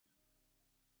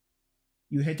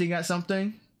You hinting at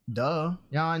something? Duh.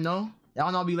 Y'all I know.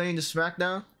 Y'all know be laying the smack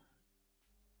down.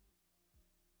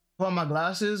 Put on my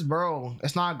glasses, bro.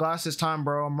 It's not glasses time,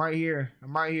 bro. I'm right here.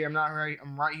 I'm right here. I'm not right.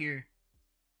 I'm right here.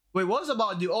 Wait, what was I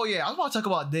about to do? Oh yeah, I was about to talk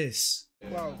about this.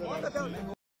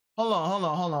 Hold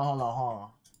on.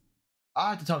 I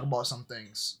have to talk about some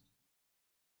things.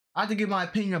 I have to give my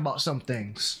opinion about some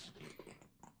things.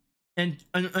 And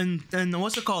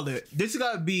what's it called? This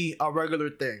gotta be a regular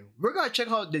thing. We're gonna check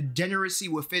out the degeneracy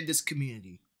within this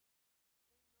community.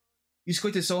 You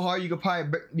squinted so hard you could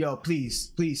probably yo,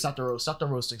 please stop the roast, stop the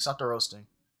roasting.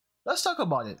 Let's talk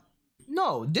about it.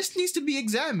 No, this needs to be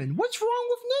examined. What's wrong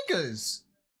with niggas?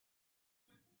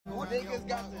 Niggas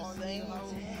got the same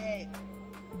tag.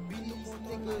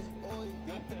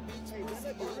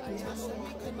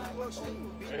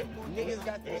 Niggas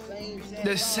got the same tag.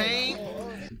 The same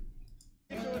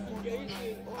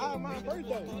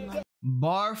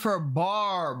bar for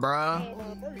bar, bruh.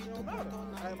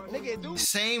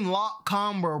 Same lock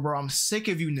combo, bro. I'm sick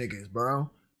of you niggas, bro.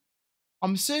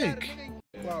 I'm sick.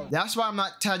 That's why I'm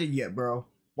not tatted yet, bro.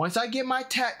 Once I get my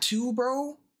tattoo,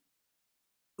 bro,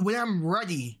 when I'm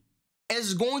ready,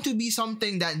 it's going to be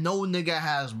something that no nigga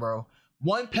has, bro.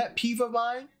 One pet peeve of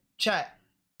mine, chat,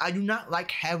 I do not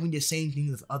like having the same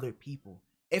thing as other people.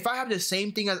 If I have the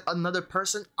same thing as another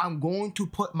person, I'm going to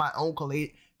put my own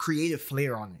creative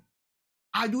flair on it.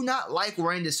 I do not like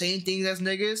wearing the same things as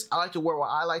niggas. I like to wear what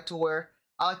I like to wear.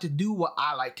 I like to do what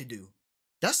I like to do.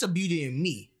 That's the beauty in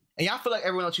me. And y'all feel like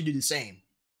everyone else should do the same.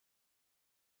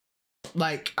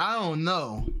 Like, I don't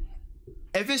know.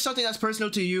 If it's something that's personal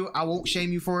to you, I won't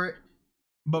shame you for it.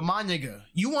 But my nigga,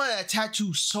 you want a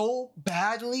tattoo so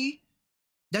badly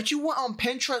that you went on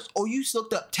Pinterest or you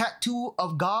looked up tattoo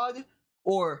of God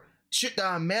or shit that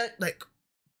I meant. Like,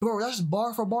 bro, that's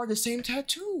bar for bar the same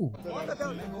tattoo.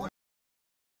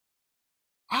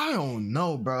 I don't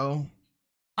know, bro.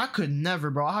 I could never,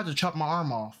 bro. I had to chop my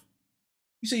arm off.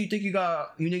 You say you think you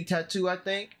got a unique tattoo, I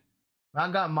think? I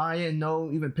got mine and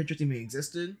no even pictures even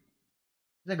existed.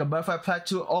 It's like a butterfly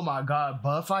tattoo. Oh my god,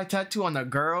 butterfly tattoo on a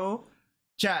girl?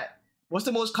 Chat, what's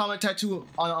the most common tattoo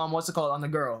on what's it called on the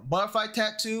girl? Butterfly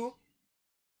tattoo,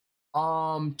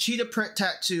 cheetah print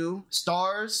tattoo,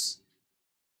 stars.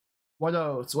 What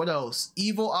else?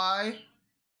 Evil eye,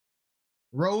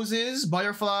 roses,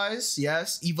 butterflies.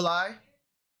 Yes, evil eye.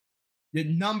 The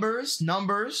numbers.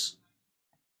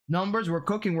 We're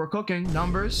cooking.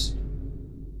 Numbers.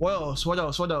 What else?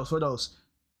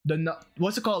 The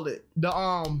what's it called?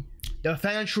 The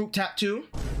fan troop tattoo.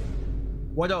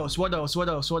 What else? What's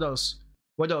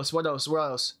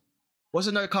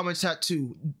another common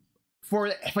tattoo? For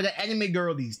the anime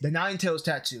girlies, the Nine Tails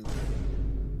tattoo.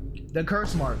 The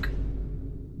curse mark.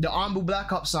 The Anbu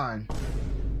Black Ops sign.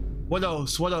 What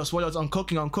else? I'm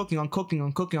cooking.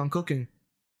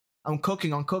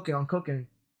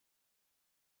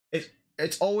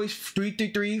 It's always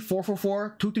 333,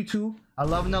 444, 222,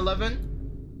 1111.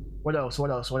 What else?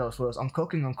 I'm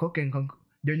cooking.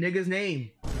 Their nigga's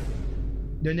name.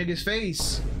 Their nigga's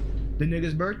face. The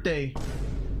nigga's birthday.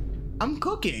 I'm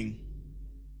cooking.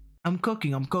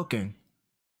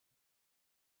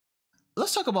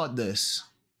 Let's talk about this.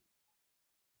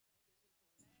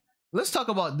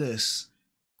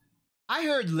 I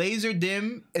heard Laser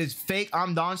Dim is fake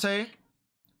Amdanse.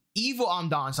 Evil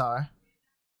Amdanse.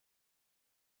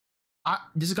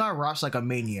 This guy raps like a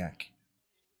maniac.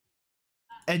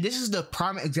 And this is the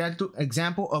prime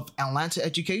example of Atlanta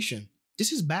education.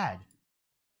 This is bad.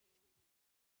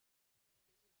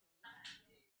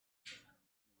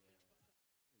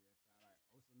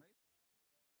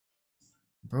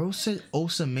 Bro said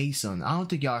Osa Mason. I don't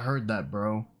think y'all heard that,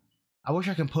 bro. I wish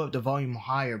I can put up the volume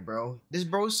higher, bro. This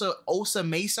bro said Osa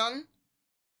Mason.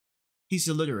 He's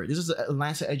illiterate. This is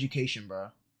Atlanta education,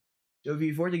 bro. Yo, if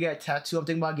you were to get a tattoo, I'm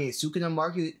thinking about getting Sukuna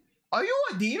market. Are you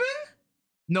a demon?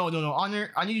 No.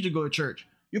 Honor, I need you to go to church.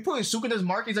 You're putting Sukuna's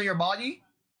markings on your body?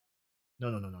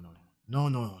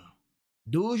 No.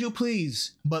 Do as you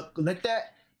please. But like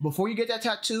that, before you get that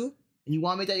tattoo, and you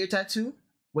want to make that your tattoo,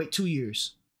 wait 2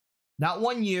 years. Not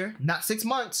 1 year, not 6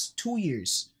 months, 2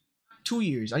 years. 2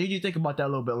 years. I need you to think about that a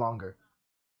little bit longer.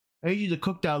 I need you to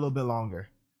cook that a little bit longer.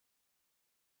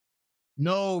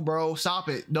 No, bro, stop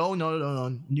it. No.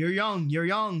 You're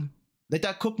young. Let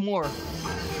that cook more.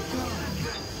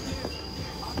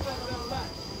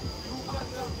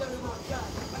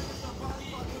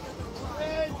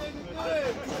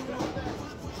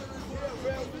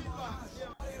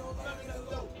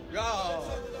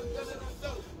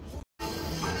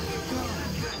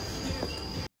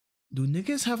 Do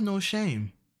niggas have no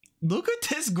shame? Look at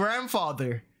this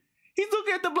grandfather. He's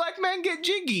looking at the black man get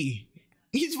jiggy.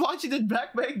 He's watching the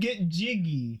backpack get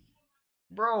jiggy.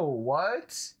 Bro,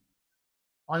 what?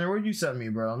 Honor, where'd you send me,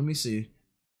 bro? Let me see.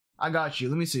 I got you.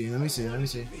 Let me see. Let me see. Let me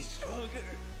see.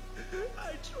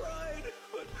 I tried,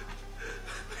 but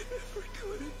I never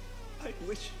could. I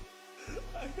wish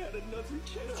I had another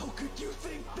chance. How could you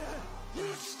think that? You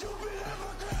stupid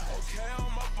hypocrite. Okay,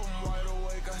 I'm up, I'm wide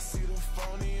awake. I see the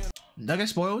phony and Did I get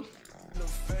spoiled? the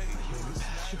fake.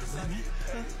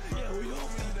 Yeah, we all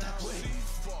felt that way.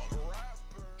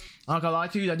 I'm not gonna lie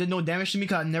to you, that did no damage to me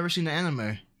because I've never seen the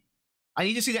anime. I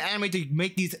need to see the anime to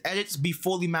make these edits be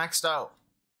fully maxed out.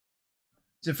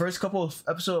 The first couple of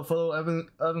episodes of Solo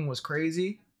Leveling was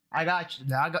crazy. I got you.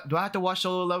 Do I have to watch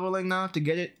Solo Leveling now to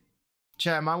get it?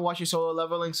 Chat, am I watching Solo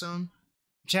Leveling soon?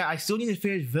 Chat, I still need to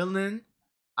finish Villain.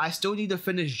 I still need to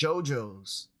finish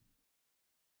JoJo's.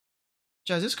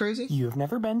 Chat, is this crazy? You've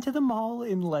never been to the mall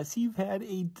unless you've had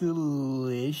a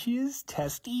delicious,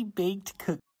 testy baked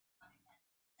cookie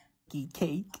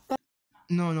cake.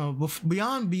 No.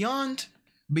 Beyond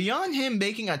him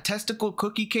making a testicle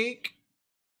cookie cake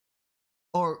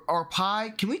or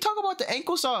pie, can we talk about the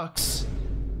ankle socks?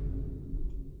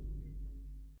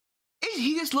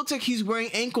 He just looks like he's wearing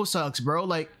ankle socks, bro.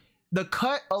 Like the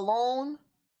cut alone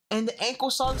and the ankle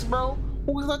socks, bro.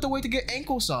 Who would have to wait to get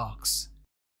ankle socks?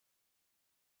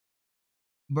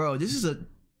 Bro, this is a...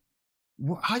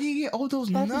 How do you get all those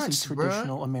That nuts, is a bro?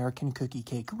 traditional American cookie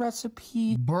cake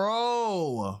recipe.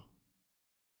 Bro.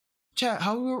 Chat,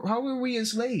 how were we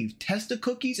enslaved? Testa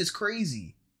cookies is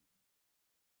crazy.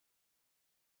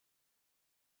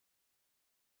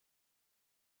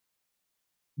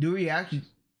 Do we actually...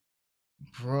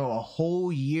 Bro, a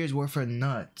whole year's worth of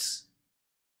nuts.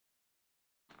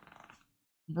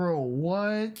 Bro,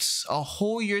 what? A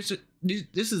whole year's...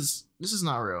 This is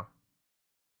not real.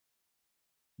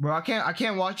 Bro, I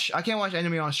can't watch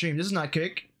anime on stream. This is not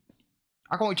Kick.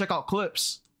 I can only check out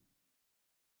clips.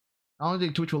 I don't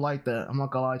think Twitch will like that. I'm not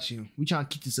gonna lie to you. We trying to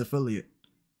keep this affiliate.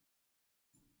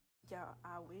 Yo,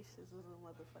 I wish this was a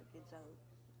motherfucking joke.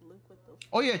 Look what the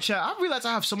Oh yeah, chat. I realized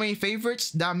I have so many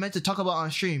favorites that I meant to talk about on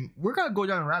stream. We're gonna go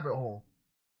down a rabbit hole.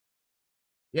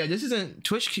 Yeah, this isn't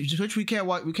Twitch. Twitch, we can't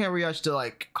react to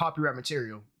like copyright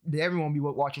material. Everyone be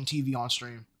watching TV on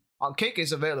stream. Kick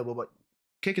is available, but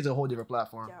Kick is a whole different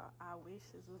platform. Yo, I wish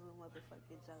this was a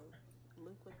motherfucking joke.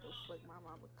 Look what the fuck my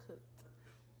mama cooked.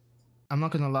 I'm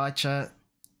not gonna lie, chat.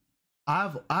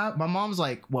 My mom's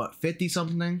like what 50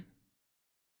 something,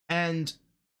 and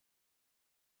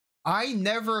I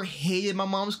never hated my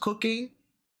mom's cooking,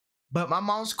 but my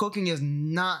mom's cooking is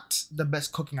not the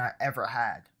best cooking I ever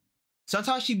had.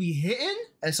 Sometimes she'd be hitting,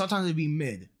 and sometimes it'd be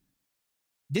mid.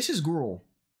 This is gruel.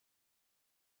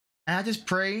 And I just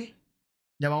pray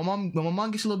that when my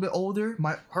mom gets a little bit older,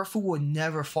 her food will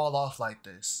never fall off like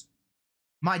this.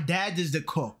 My dad is the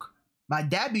cook. My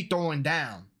dad be throwing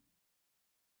down.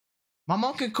 My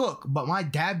mom can cook, but my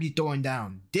dad be throwing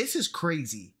down. This is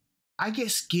crazy. I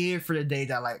get scared for the day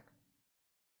that, like,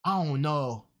 I don't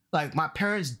know, like my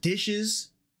parents'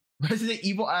 dishes, Resident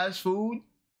Evil ass food,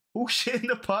 who shit in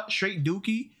the pot, straight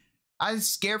dookie. I'm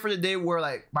scared for the day where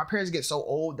like my parents get so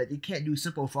old that they can't do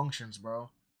simple functions, bro.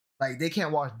 Like they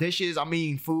can't wash dishes. I'm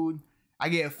eating food. I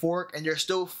get a fork and there's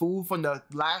still food from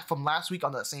last week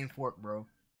on that same fork, bro.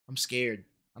 I'm scared.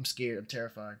 I'm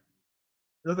terrified.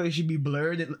 It looks like it should be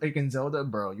blurred like in Zelda,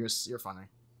 bro. You're funny.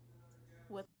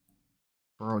 What?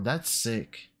 Bro, that's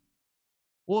sick.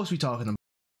 What else we talking about?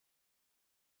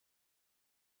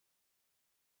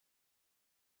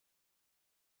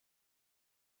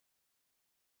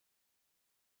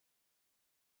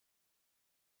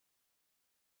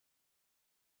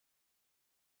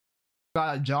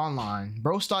 Got a jawline.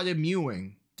 Bro started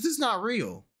mewing. This is not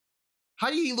real. How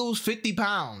did he lose 50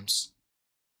 pounds?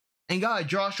 And got a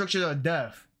jaw structure to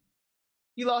death.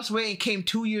 He lost weight and came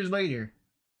 2 years later.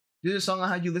 This is a song I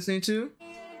had you listening to?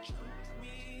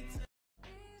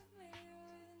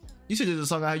 You said this is a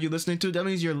song I had you listening to? That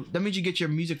means you get your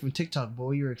music from TikTok,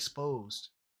 boy. You're exposed.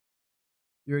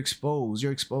 You're exposed.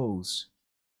 You're exposed.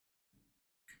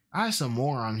 I had some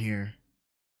more on here.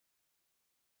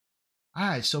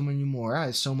 I had so many more. I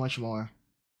had so much more.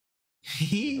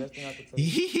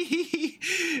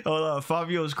 Hold on,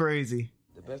 Fabio's crazy.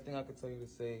 The best thing I could tell you to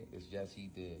say is yes, he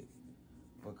did.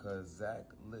 Because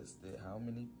Zach listed how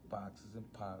many boxes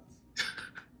and pots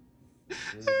did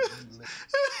he list.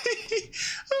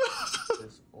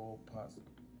 It's all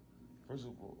possible. First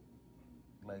of all,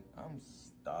 like, I'm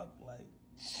stuck, like...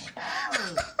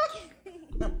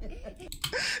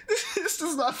 This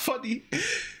is not funny.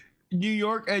 New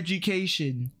York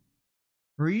education.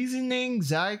 Reasoning,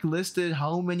 Zach listed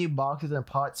how many boxes and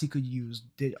pots he could use.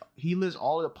 Did he list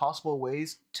all the possible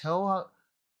ways? Tell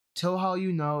Tell how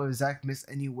you know if Zach missed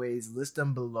any ways. List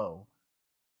them below.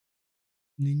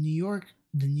 The New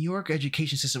York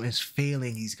education system is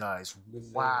failing these guys.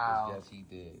 Wow. Yes, he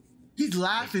did. He's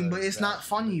laughing, but it's not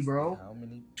funny, bro.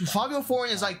 504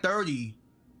 is like 30.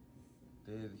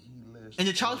 Did he list And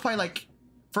the child's probably like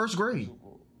first grade.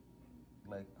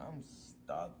 Like, I'm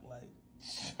stuck. Like,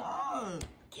 Sean.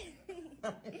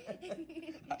 How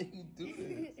you do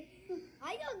this?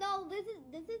 I don't know. This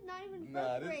is not even first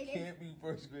Nah, grade. this can't be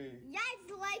first grade. Yeah,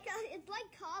 it's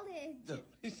like college.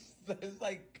 It's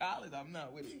like college. I'm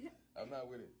not with it. I'm not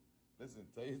with it. Listen,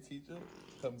 tell your teacher,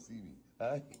 come see me.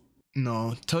 Alright?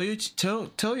 No, tell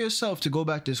yourself to go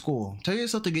back to school. Tell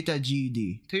yourself to get that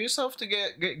GED. Tell yourself to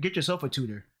get yourself a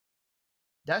tutor.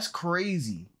 That's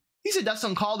crazy. He said that's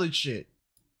some college shit.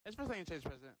 It's for saying change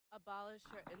president. Abolish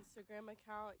your Instagram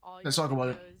account, all Let's your talk about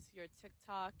it. videos, your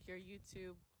TikTok, your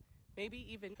YouTube, maybe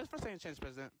even. It's for saying change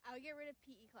president. I would get rid of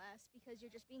PE class because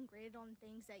you're just being graded on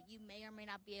things that you may or may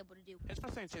not be able to do. It's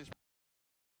for saying change.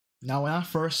 Now, when I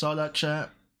first saw that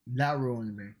chat, that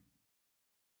ruined me.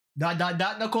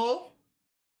 Nicole.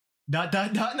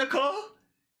 Nicole.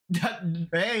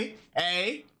 Hey.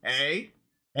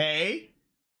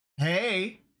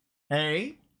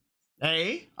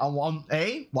 I want.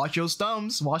 Hey, watch your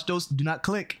thumbs. Watch those. Do not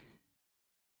click.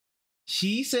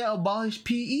 She said abolish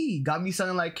PE. Got me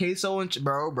sounding like queso and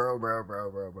bro.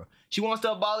 She wants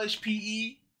to abolish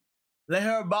PE. Let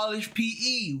her abolish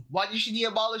PE. Why did she need to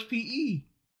abolish PE?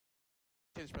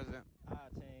 Change president. I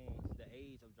change the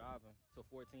age of driving to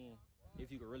 14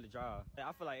 if you could really drive.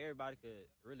 I feel like everybody could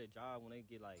really drive when they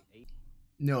get like 8.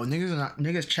 No,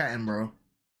 niggas chatting, bro.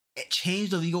 It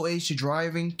changed the legal age to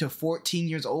driving to 14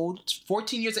 years old.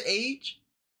 14 years of age?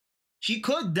 She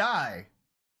could die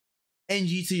in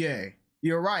GTA.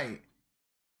 You're right.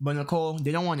 But Nicole,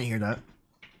 they don't want to hear that.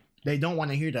 They don't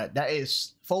want to hear that. That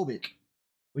is phobic.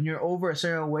 When you're over a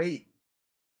certain weight,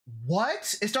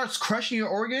 what? It starts crushing your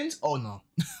organs? Oh no.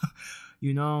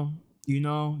 you know,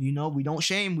 we don't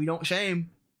shame.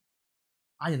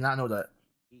 I did not know that.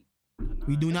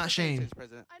 We do not shame. I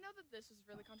know that this is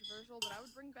really controversial, but I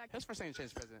would bring back. It's for saying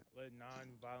change president. Let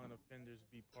non-violent offenders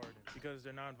be pardoned. Because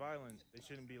they're non-violent, they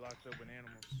shouldn't be locked up with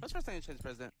animals. It's for saying change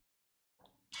president.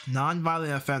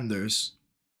 Non-violent offenders.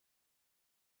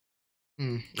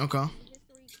 Okay.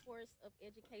 History course of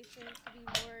education to be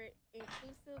more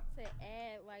inclusive, to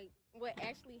add like what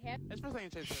actually happened. It's for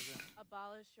saying change president.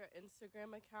 Abolish your Instagram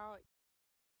account.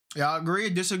 Yeah, I agree or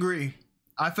disagree.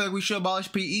 I feel like we should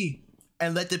abolish PE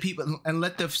and let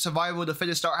the survival of the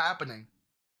fittest start happening.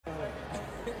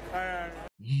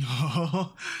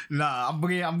 No, nah,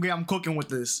 I'm cooking with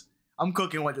this. I'm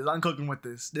cooking with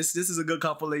this. This is a good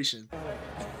compilation.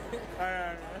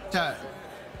 Chat.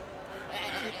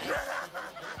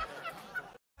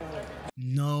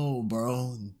 No,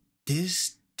 bro.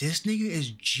 This nigga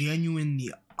is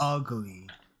genuinely ugly.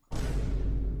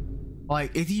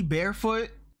 Like, is he barefoot?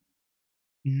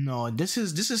 No, this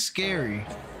is scary.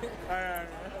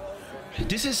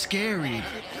 This is scary.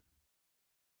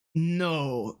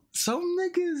 No, some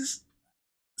niggas,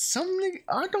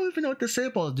 I don't even know what to say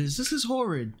about this. This is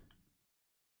horrid.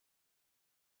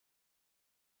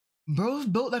 Bro's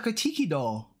built like a tiki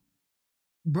doll.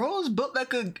 Bro's built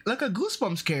like a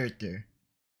Goosebumps character.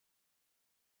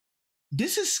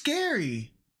 This is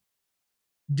scary.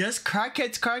 Just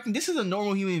crackheads cracking. This is a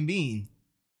normal human being.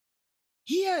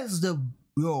 He has the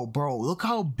bro. Look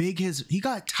how big he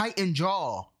got Titan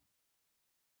jaw.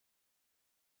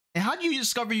 And how did you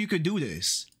discover you could do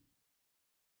this?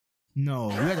 No,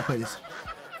 we had to play this.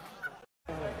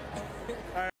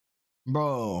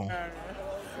 Bro.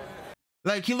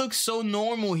 Like, he looks so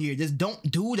normal here. Just don't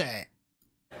do that.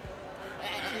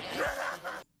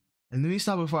 And let me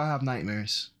stop before I have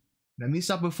nightmares. Let me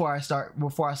stop before I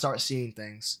start seeing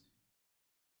things.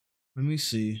 Let me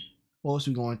see. What else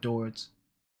we going towards?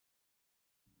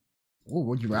 Oh,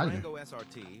 what'd you rather? Durango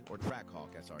SRT or Trackhawk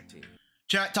SRT?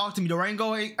 Chat, talk to me.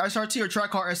 Durango SRT or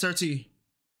Trackhawk SRT?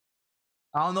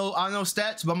 I don't know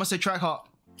stats, but I'm gonna say Trackhawk.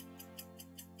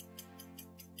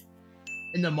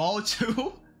 In the mall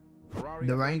too?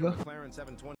 Durango.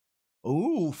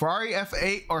 Ooh, Ferrari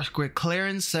F8 or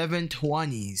McLaren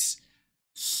 720s.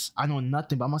 I know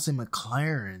nothing, but I'm gonna say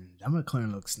McLaren. That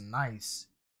McLaren looks nice.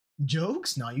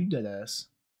 Jokes? No, you dead ass.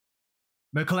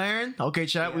 McLaren? Okay,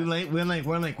 chat, we're linked.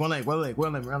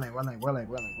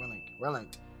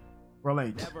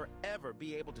 Never ever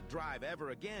be able to drive ever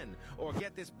again or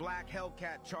get this black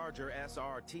Hellcat Charger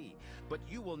SRT. But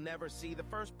you will never see the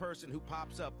first person who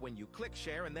pops up when you click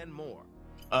share and then more.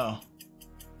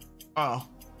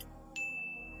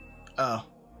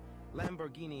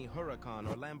 Lamborghini Huracan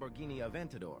or Lamborghini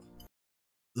Aventador.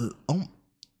 Oh,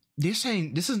 they're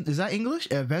saying is that English?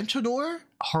 Aventador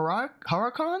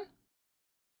Huracan?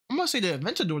 I'm gonna say the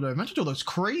Aventador. The Aventador looks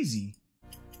crazy.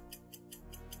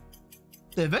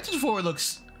 The Aventador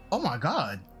looks. Oh my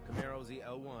god. Camaro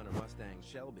ZL1 or Mustang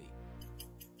Shelby.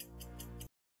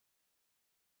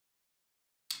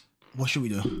 What should we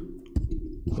do?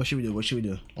 What should we do? What should we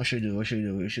do? What should we do? What should we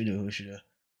do? What should we do? What should we do?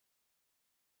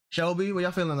 Shelby, what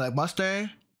y'all feeling like? Mustang?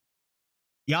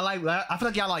 Y'all like? I feel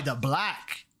like y'all like the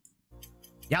black.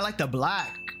 Y'all like the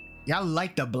black. Y'all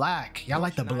like the black. Y'all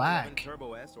like the black.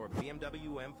 Turbo S or BMW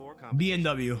M4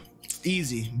 BMW.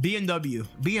 Easy. BMW.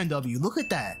 BMW. Look at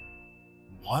that.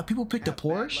 What? People pick the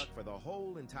Porsche? Luck for the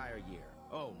whole entire year.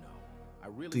 Oh no. I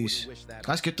really Please. wouldn't wish that.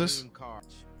 Let's get this.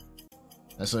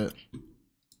 That's it.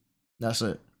 That's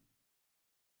it.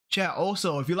 Chat,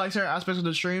 also, if you like certain aspects of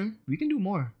the stream, we can do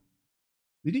more.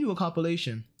 We can do a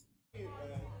compilation.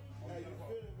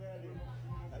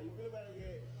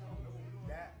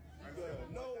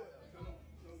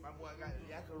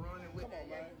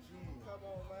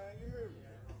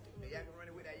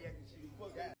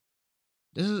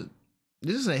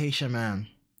 This is a Haitian man.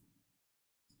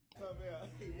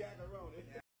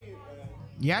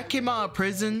 Yak came out of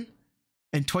prison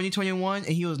in 2021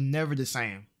 and he was never the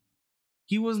same.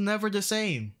 He was never the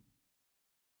same.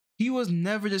 He was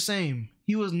never the same.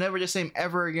 He was never the same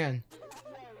ever again.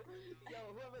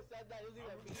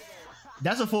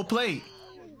 That's a full plate.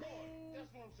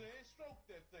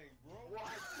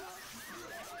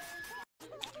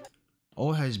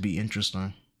 Always be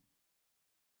interesting.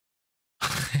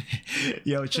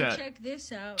 Yo, chat. So check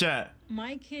this out. Chat.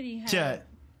 My kitty had.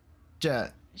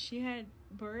 Chat. She had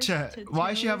birth. Chat.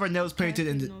 Why she have her nails painted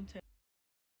in the?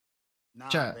 Nah,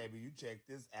 Chat. baby, you check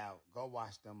this out. Go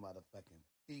watch them motherfucking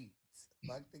feet.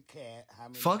 Fuck the cat. How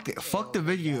many Fuck the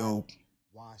video.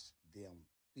 Wash them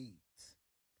feet.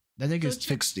 That nigga is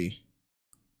 60.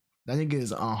 That nigga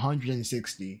is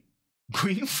 160.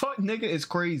 Green fuck nigga is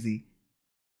crazy.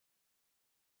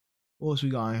 What else we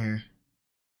got in here?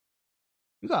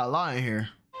 We got a lot in here.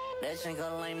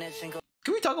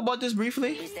 Can we talk about this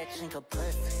briefly?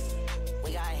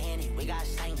 We got Henny, we got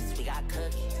Saints, we got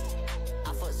Cookie.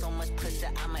 I fuck so much pussy,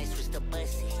 I might switch the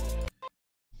bussy.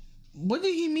 What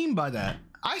did he mean by that?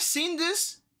 I seen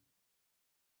this.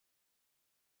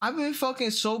 I've been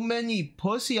fucking so many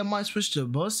pussy, I might switch to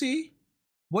bussy.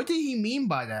 What did he mean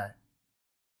by that?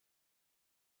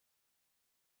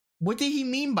 What did he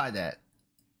mean by that?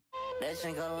 That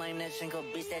chinko lame, that chinko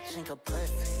bitch, that chinko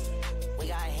pussy. We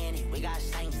got Henny, we got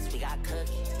Saints, we got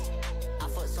Cookie. I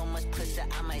fuck so much pussy,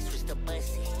 I might switch the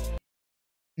bussy.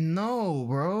 No,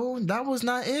 bro, that was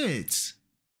not it.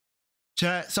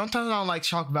 Chat, sometimes I don't like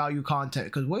shock value content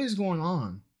because what is going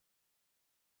on?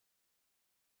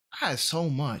 I had so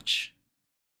much.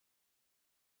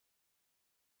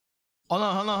 Hold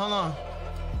on.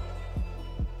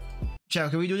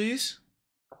 Chat, can we do these?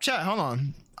 Chat, hold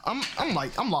on. I'm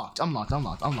locked.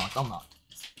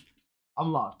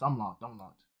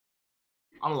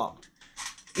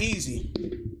 Easy.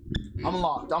 I'm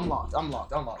locked.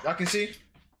 Y'all can see?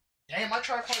 Damn, my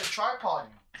tripod is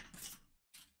tripoding.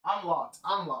 I'm locked.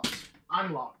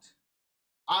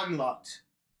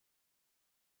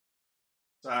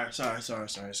 Sorry.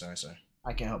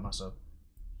 I can't help myself.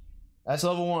 That's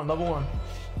level one.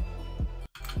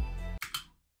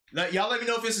 Y'all let me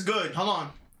know if this is good. Hold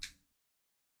on.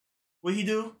 What'd he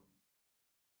do?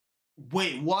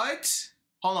 Wait, what?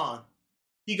 Hold on.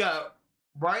 He got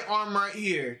right arm right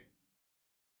here.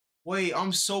 Wait,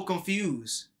 I'm so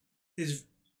confused.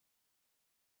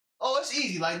 Oh, it's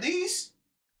easy. Like these?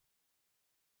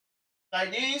 Like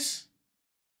these?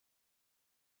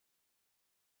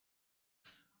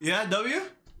 Yeah, W?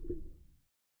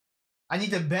 I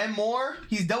need to bend more?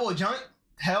 He's double joint?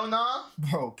 Hell nah?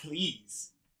 Bro,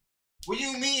 please. What do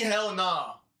you mean, hell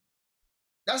nah?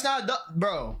 That's not a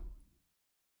bro.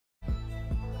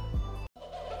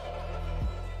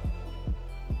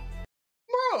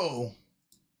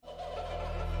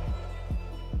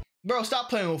 Bro, stop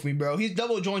playing with me, bro. He's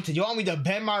double jointed. You want me to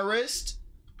bend my wrist?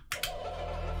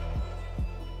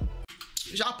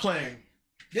 Stop playing.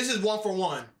 This is 1 for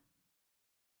 1.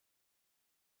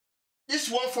 This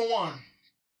is 1 for 1.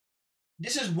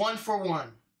 This is 1 for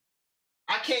 1.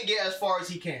 I can't get as far as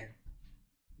he can.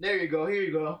 There you go. Here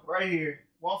you go. Right here.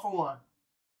 1 for 1.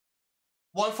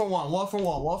 1 for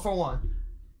 1.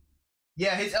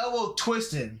 Yeah, his elbow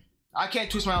twisted. I can't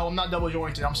twist my elbow. I'm not double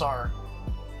jointed. I'm sorry.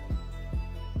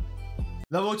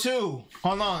 Level 2.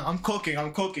 Hold on. I'm cooking.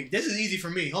 This is easy for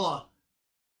me. Hold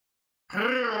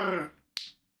on.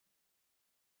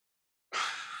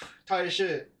 Tight as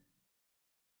shit.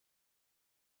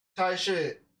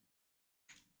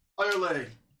 Other leg.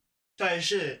 Tight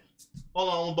shit. Hold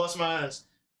on, I'm gonna bust my ass.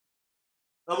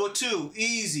 Level 2,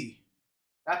 easy.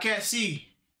 I can't see.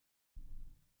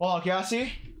 Hold on, can I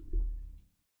see?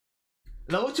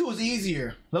 Level 2 is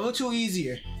easier. Level 2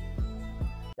 easier.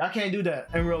 I can't do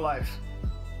that in real life.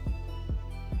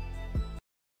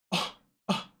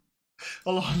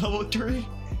 Hold on, level 3.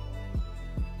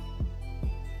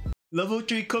 Level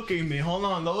 3 cooking me. Hold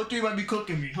on, level 3 might be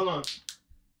cooking me. Hold on.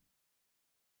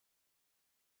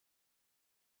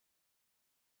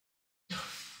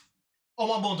 Oh,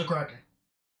 my bones are cracking.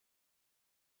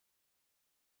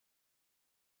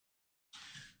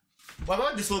 Why am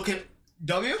I dislocated?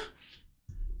 W?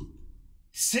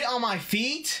 Sit on my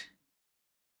feet?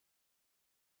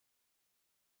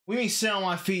 What do you mean sit on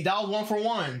my feet? That was 1 for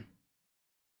 1.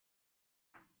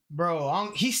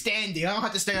 Bro, he's standing. I don't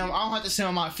have to stand. I don't have to sit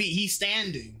on my feet. He's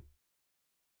standing.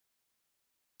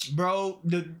 Bro,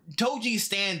 the Toji's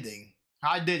standing.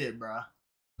 I did it, bro.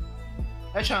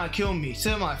 They're trying to kill me.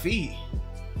 Sit on my feet.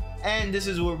 And this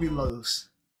is where we lose.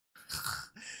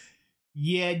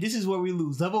 Yeah, this is where we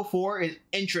lose. Level 4 is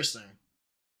interesting.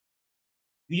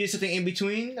 You did something in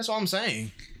between? That's what I'm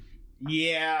saying.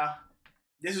 Yeah.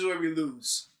 This is where we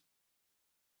lose.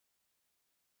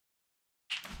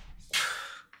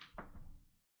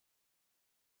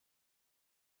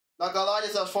 Not gonna lie, this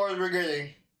is as far as we're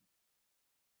getting.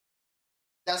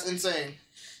 That's insane.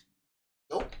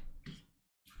 Nope.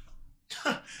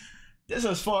 That's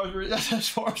as far as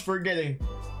we're getting.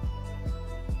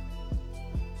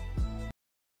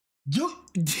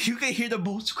 You can hear the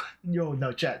bones crack. Yo,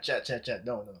 no, chat.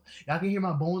 No. Y'all can hear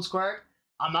my bones crack.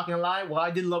 I'm not gonna lie. When I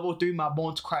did level 3, my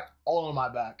bones cracked all on my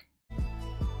back.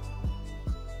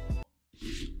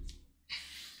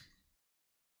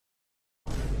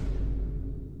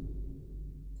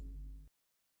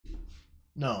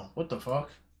 No, what the fuck?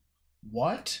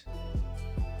 What?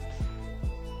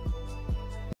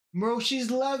 Bro,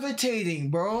 she's levitating,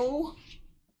 bro.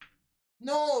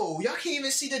 No, y'all can't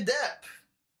even see the depth.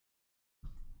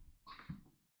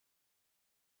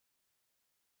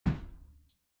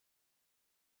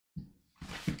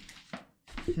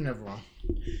 Never mind.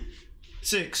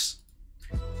 6.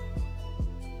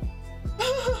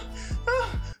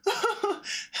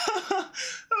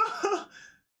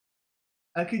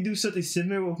 I could do something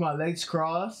similar with my legs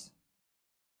crossed.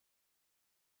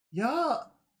 Yeah,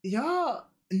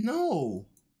 no.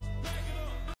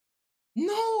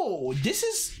 No, this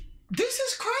is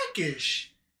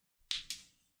crackish.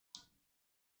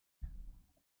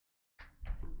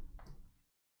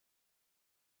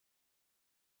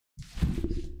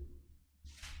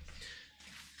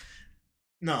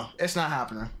 No, it's not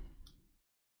happening.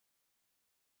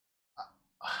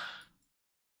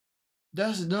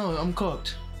 No, I'm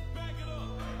cooked.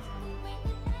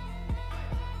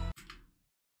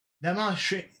 That amount of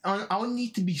strength, I would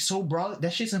need to be so broad.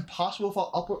 That shit's impossible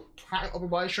for upper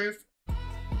body strength.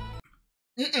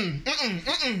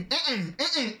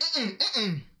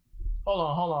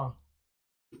 Hold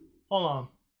on.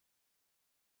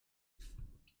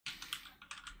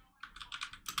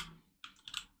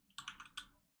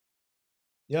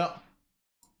 Yep.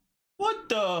 What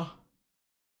the?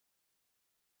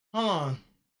 Hold on.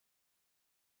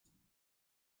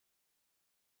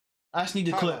 I just need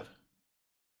the clip.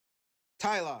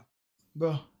 Tyler.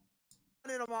 Bro.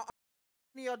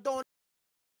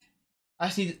 I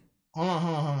just need. Hold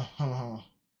on.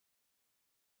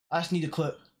 I just need the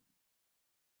clip.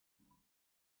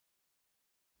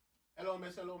 Hello,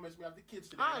 miss. We have the kids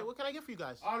today. Alright, what can I get for you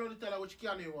guys? I don't know to tell her what you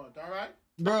can and want, alright?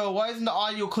 Bro, why isn't the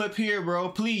audio clip here, bro?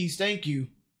 Please, thank you.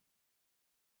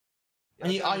 I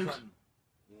need audio.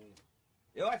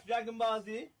 You watch Dragon Ball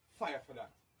Z? Fire for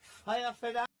that. Fire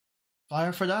for that.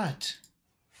 Fire for that.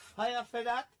 Fire for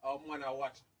that. Oh man, I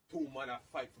watch 2 man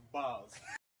fight for balls.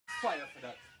 Fire for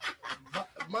that.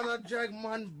 Man, I drag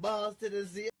man balls to the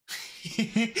Z.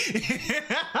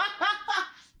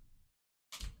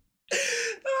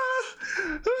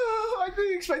 I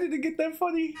didn't expect it to get that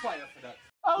funny. Fire for that.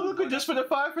 I'm looking just for the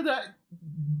fire for that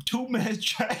 2-man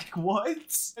track.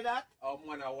 What? For that. Oh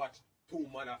man, I watch 2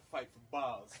 man fight for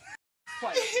balls.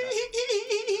 Fire for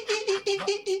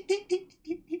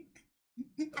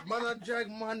that. Man, I drag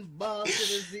man balls to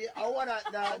the Z. I want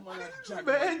that.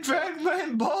 Man, drag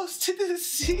man balls to the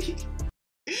sea.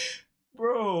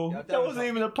 Bro, Yeah, that wasn't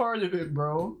even a part of it,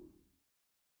 bro.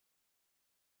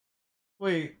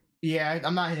 Wait, yeah,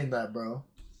 I'm not hitting that, bro.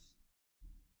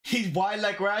 He's wide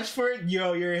like Rashford?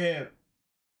 Yo, you're him.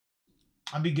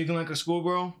 I be giggling like a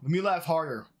schoolgirl. Let me laugh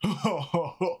harder. Let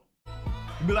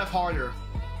me laugh harder.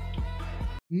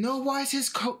 No, why is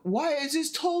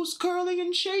his toes curling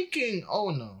and shaking? Oh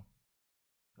no.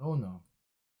 Oh no.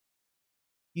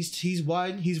 He's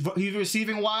wide. He's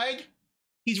receiving wide.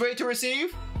 He's ready to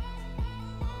receive.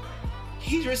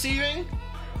 He's receiving.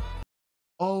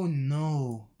 Oh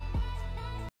no.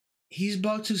 He's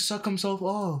about to suck himself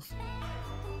off.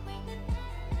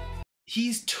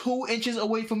 He's 2 inches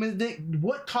away from his dick.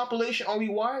 What compilation are we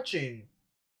watching?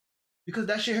 Because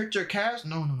that shit hurt your calves?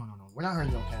 No. We're not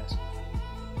hurting no calves.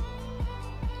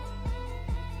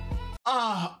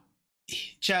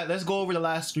 Chat, let's go over the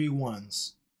last 3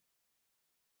 ones.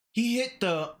 He hit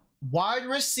the wide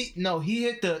receive. No, he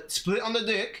hit the split on the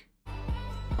dick.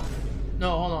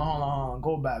 No, hold on.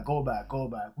 Go back.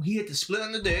 He hit the split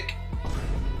on the dick.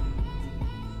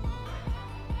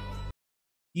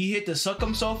 He hit the suck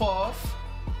himself off.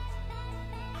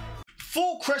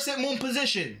 Full crescent moon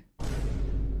position.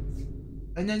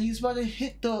 And then he's about to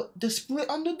hit the split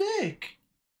on the dick.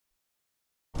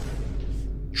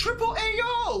 Triple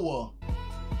AO.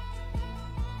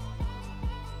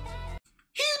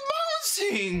 He's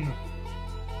bouncing.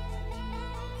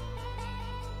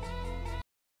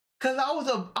 Cause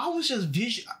I was just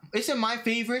it's in my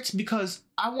favorites because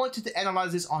I wanted to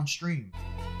analyze this on stream.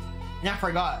 And I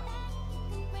forgot.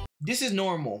 This is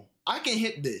normal. I can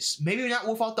hit this. Maybe not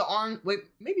without the arm. Wait,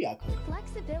 maybe I could.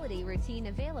 Flexibility routine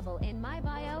available in my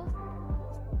bio.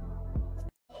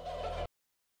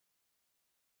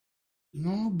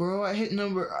 No, bro. I hit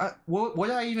number. What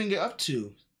did I even get up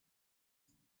to?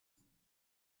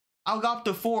 I got up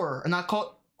to 4 and I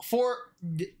called 4.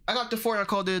 I got to 4 and I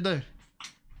called it a day.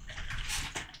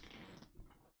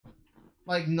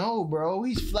 Like, no, bro.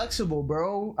 He's flexible,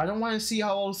 bro. I don't want to see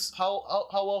how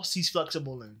else he's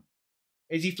flexible in.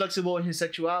 Is he flexible in his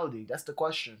sexuality? That's the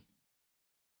question.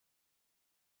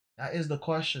 That is the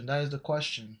question.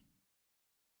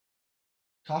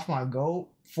 Off my goat.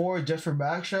 4 different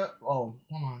back shots. Oh,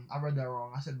 hold on. I read that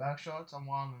wrong. I said back shots. I'm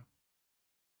wrong.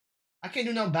 I can't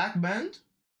do no back bend.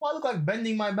 Why I look like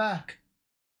bending my back?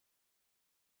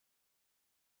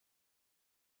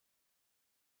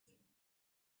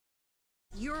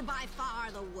 You're by far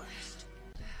the worst.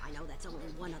 I know that's only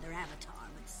one other avatar,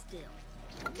 but still.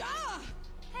 Ah!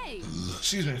 Hey,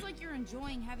 excuse me. Seems like you're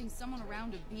enjoying having someone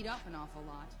around to beat up an awful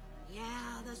lot.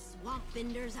 Yeah, the swamp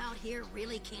benders out here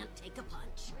really can't take a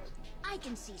punch. I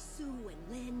can see Sue and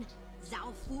Lin,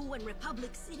 Zhao Fu and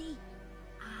Republic City.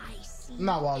 I see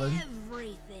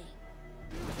everything.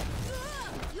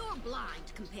 You're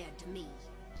blind compared to me.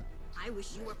 I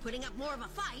wish you were putting up more of a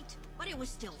fight, but it was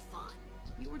still fun.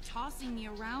 You were tossing me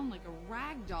around like a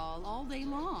rag doll all day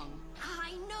long.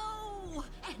 I know!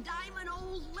 And I'm an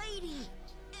old lady!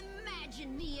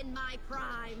 Imagine me in my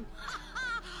prime.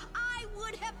 I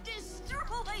would have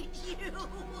destroyed you!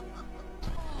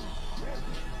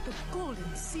 The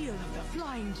golden seal of the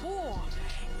flying boar.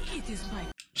 It is my...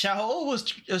 How old was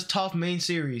Toph main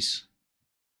series?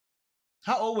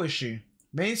 How old was she?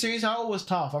 Main series, how old was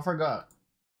Toph? I forgot.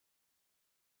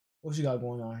 What she got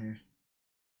going on here?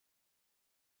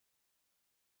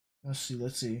 Let's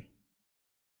see.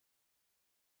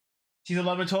 She's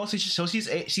 11, 12, so she's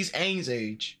Aang's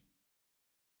age.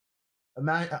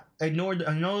 Man, ignore the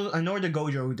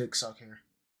Gojo dick suck here.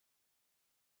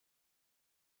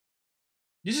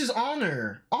 This is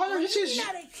Honor. Honor, this is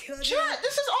chat.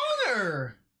 This is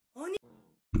Honor.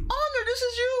 Honor, this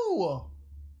is you.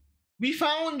 We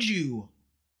found you.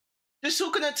 The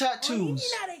Sukuna tattoos.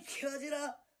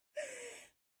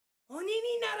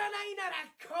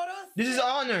 This is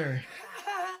Honor.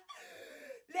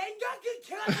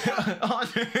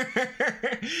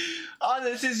 Honor,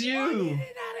 this is you.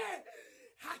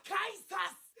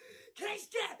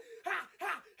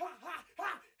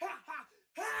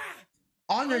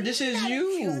 Honor, this is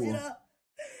you.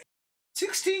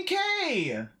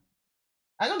 16K.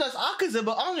 I know that's Akaza,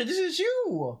 but Honor, this is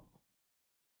you.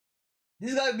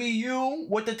 This gotta be you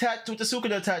with the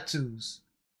Sukuna tattoos.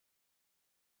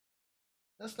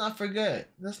 Let's not forget.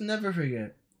 Let's never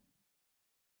forget.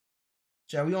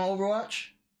 Shall we on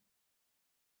Overwatch?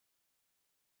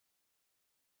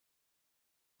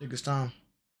 Take this time.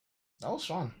 That was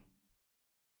fun.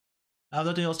 I have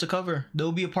nothing else to cover. There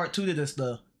will be a part 2 to this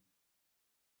though.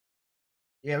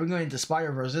 Yeah, we're going into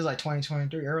Spider-Verse. This is like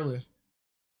 2023 early.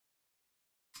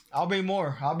 I'll bring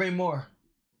more.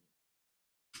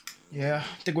 Yeah,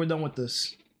 I think we're done with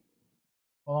this.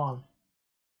 Hold on.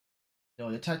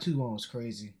 Yo, the tattoo one was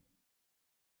crazy.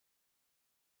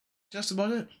 Just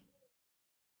about it.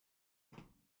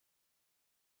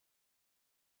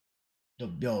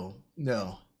 Yo.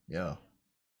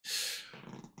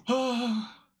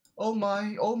 Oh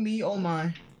my, oh me, oh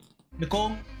my.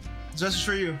 Nicole, this is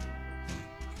for you.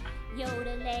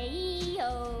 Yodelay,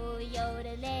 yo,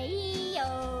 yodelay,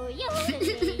 yo,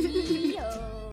 yodelay.